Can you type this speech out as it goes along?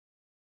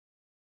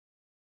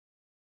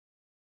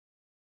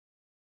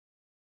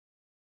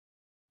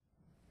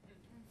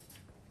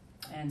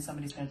and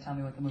somebody's going to tell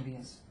me what the movie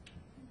is.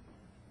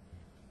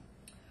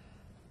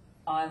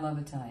 I love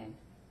Italian,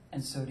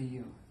 and so do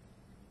you.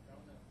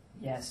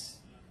 Yes.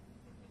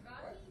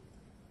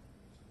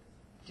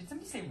 Did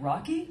somebody say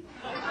Rocky?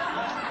 That's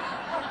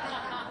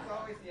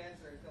always the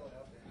answer in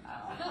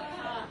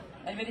Philadelphia.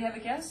 Anybody have a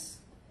guess?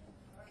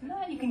 Come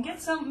on, you can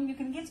get some. You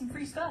can get some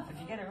free stuff if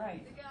you get it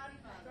right.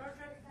 Star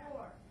Trek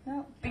 4.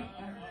 No, big.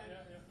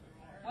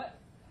 What?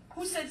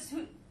 Who said?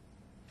 Who?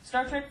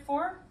 Star Trek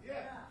 4? Yeah.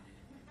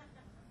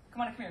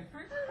 Come on, come here.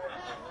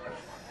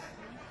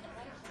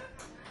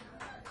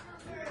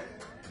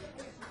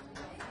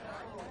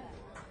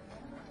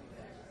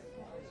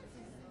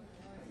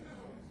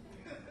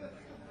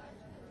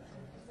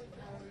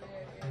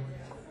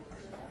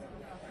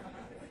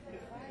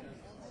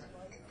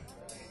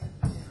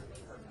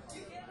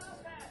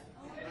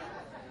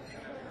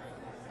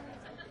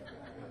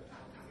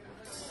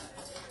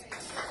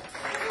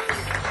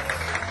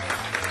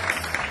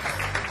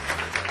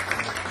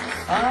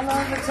 I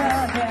love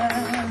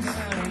Italian,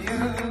 so do you.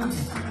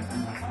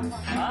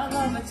 I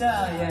love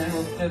Italian,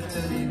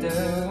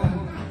 whoop-de-doody-doo.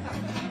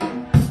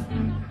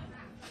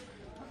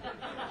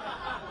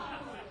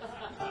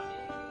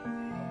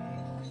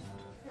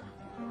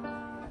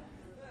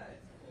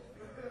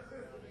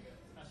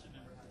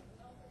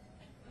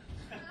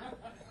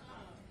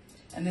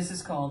 And this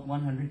is called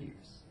 100 Years.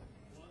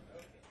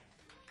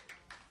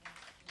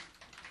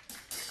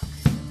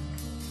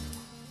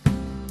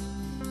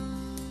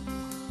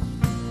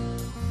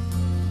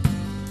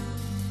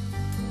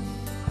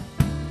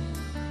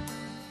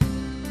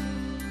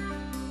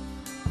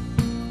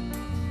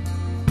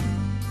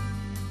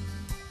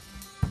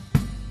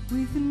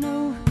 With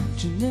no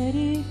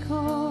genetic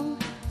code,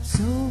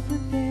 so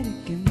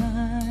pathetic in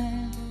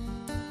mind.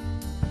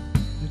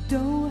 I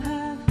don't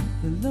have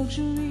the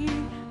luxury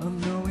of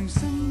knowing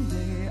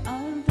someday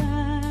I'll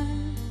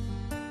die.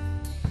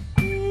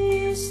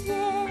 Is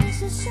there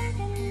a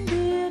second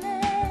building?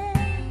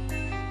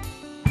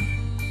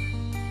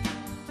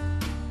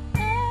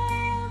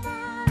 Am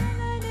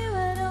I new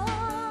at all?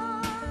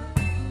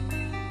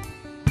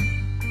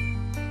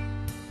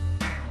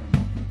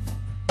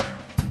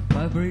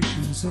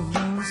 Vibrations of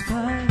those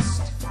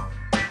past,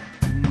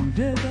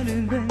 different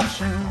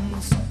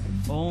inventions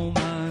on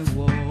my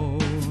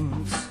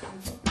walls,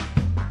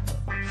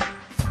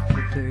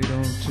 but they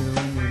don't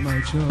tell me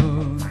much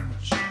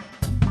much.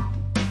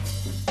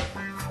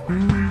 Who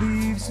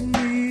leaves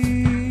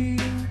me?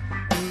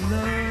 Who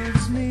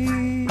loves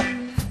me?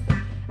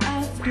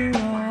 After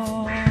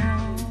all,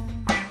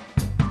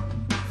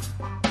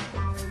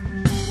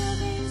 little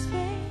things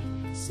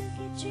break,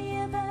 circuitry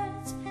of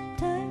birds.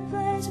 Time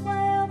flies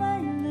while my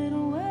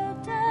little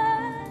world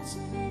does.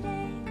 Every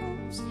day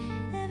goes,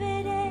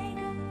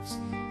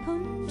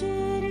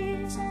 100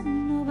 years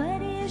and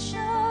nobody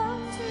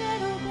shows.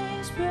 Little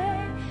things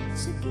break,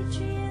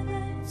 circuitry of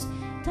birds.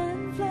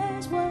 Time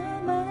flies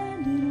while my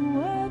little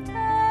world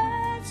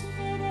does.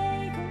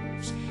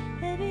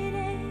 Every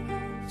day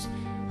goes,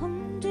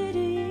 100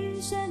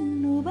 years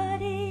and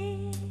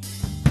nobody.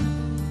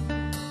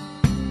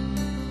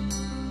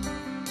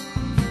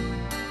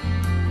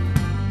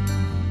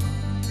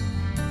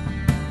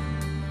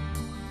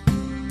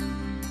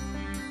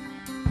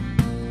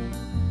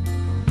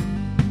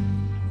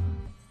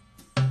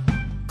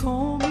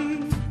 Call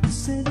me the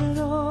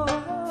senator,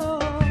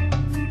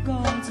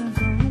 gods and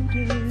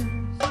frontiers.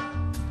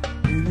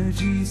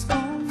 Energies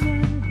gone,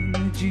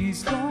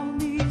 energies gone,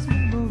 these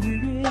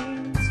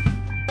memories.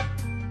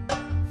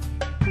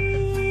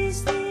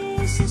 Is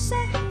this a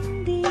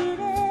second deed?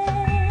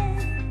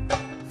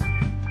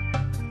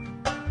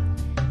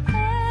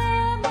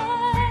 Am I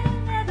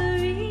never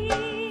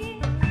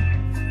read?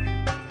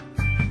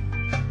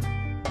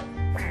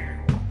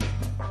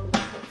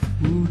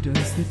 Who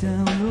does the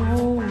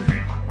download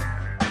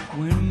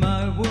when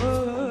my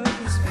work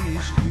is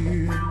finished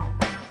here?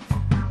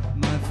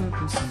 My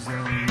purpose is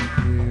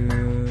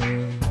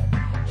unclear.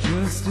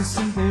 Just a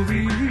simple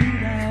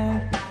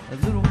readout, a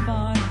little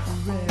fine for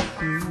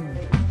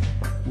record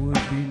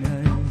would be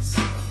nice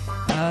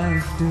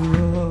after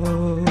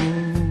all.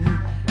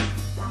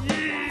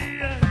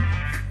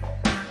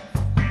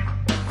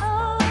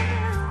 Oh,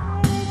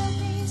 little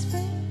things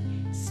break,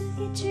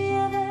 circuitry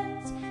of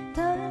birds.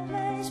 Time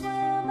flies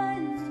while my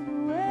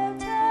little world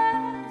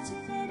turns.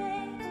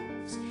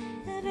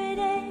 Every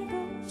day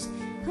goes,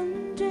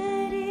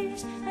 100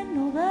 years and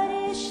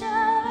nobody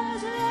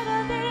shows.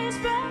 Little things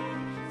break,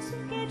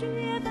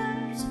 circuitry of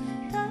birds.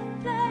 Time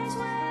flies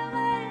while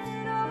my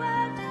little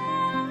world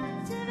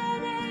turns.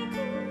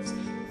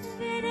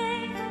 Every day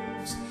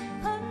goes,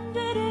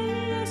 100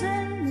 years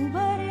and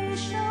nobody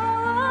shows.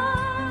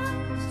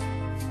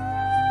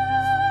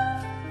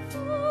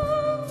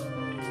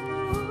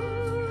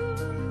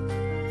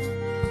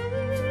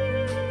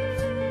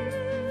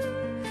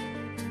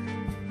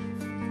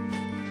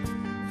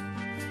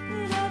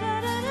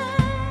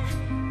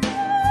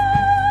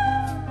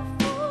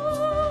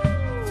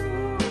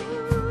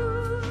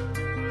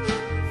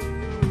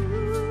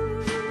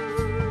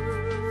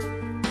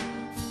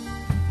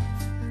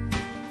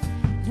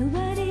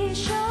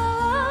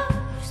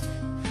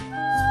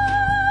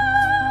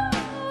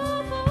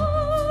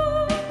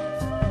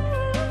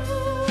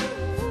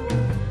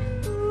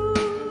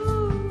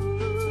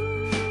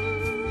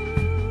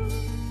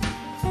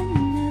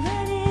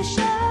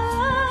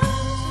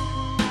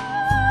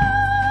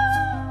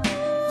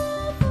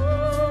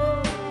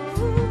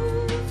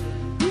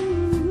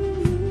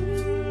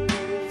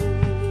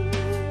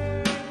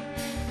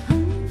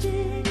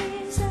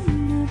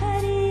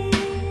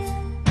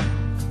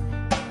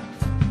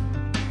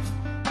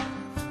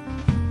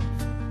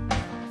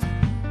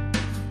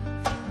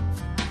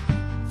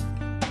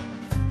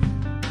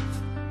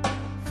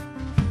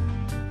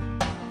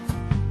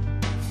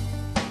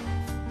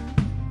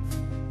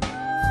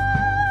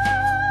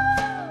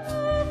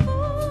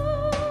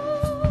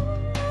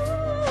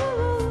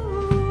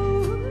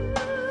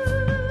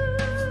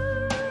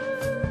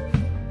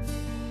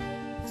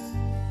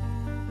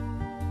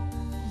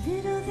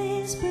 little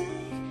things break,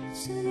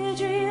 so you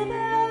dream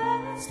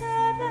about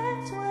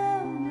starlights.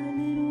 Well, my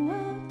little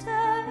world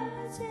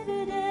turns.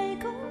 Every day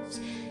goes,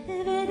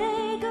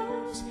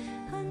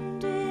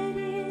 100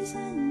 years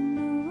and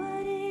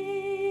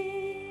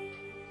nobody.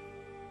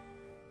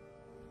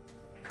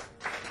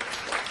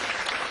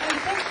 Hey,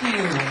 thank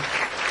you.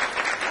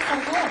 Oh,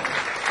 good.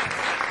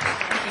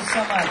 Thank you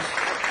so much.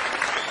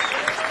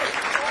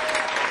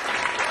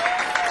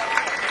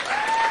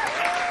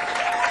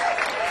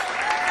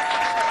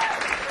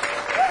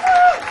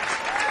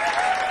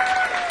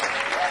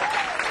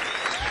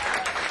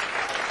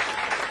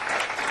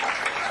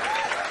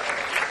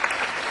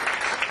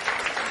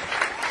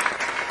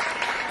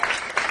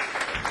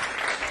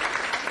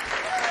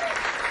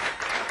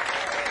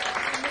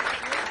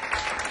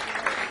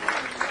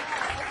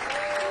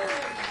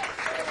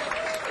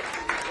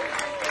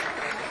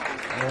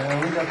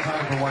 We got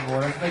time for one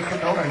more. Let's make some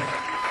noise.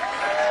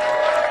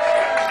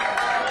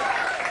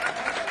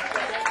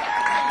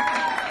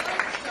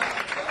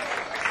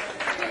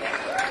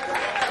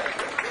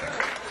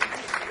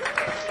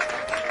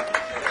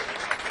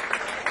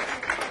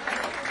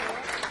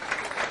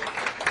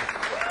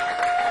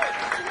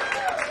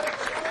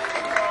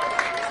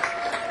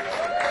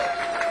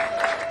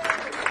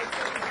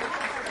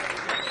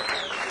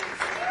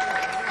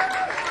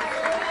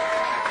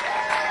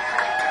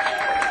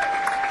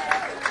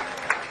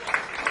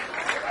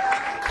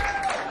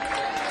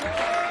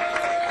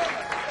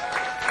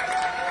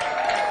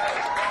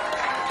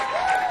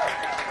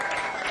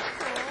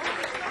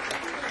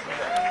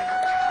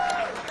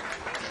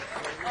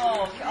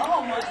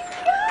 Oh my God!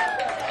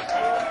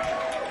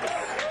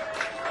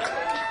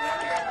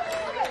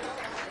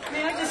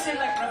 May I just say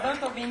like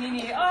Roberto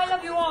Benigni, oh, I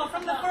love you all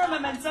from the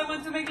firmaments. I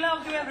want to make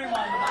love to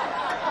everyone.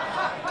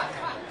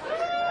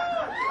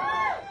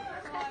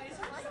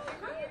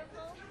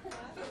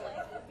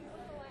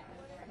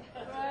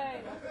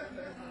 Right.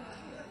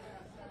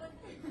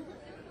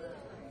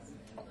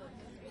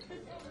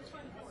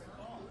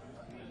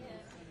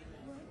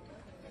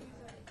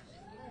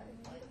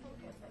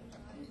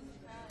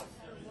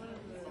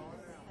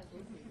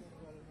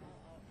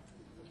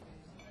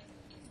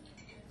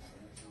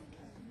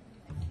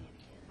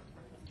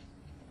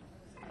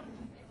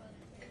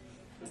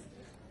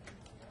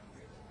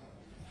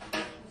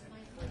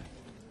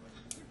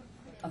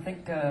 I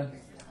think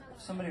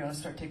somebody ought to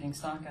start taking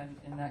stock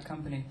in that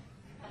company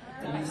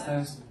that makes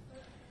those,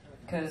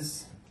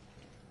 because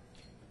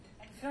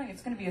I feel like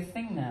it's going to be a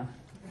thing now.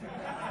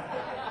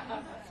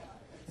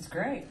 It's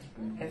great.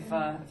 If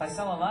I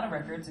sell a lot of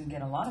records and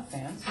get a lot of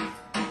fans,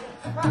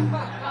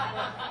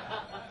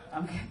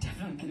 I'm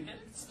definitely going to get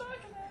stock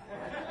in that.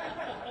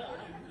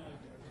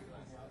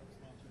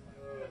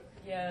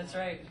 Yeah, that's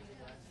right.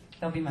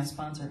 They'll be my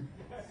sponsor.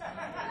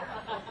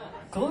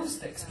 Glow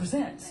Sticks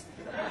presents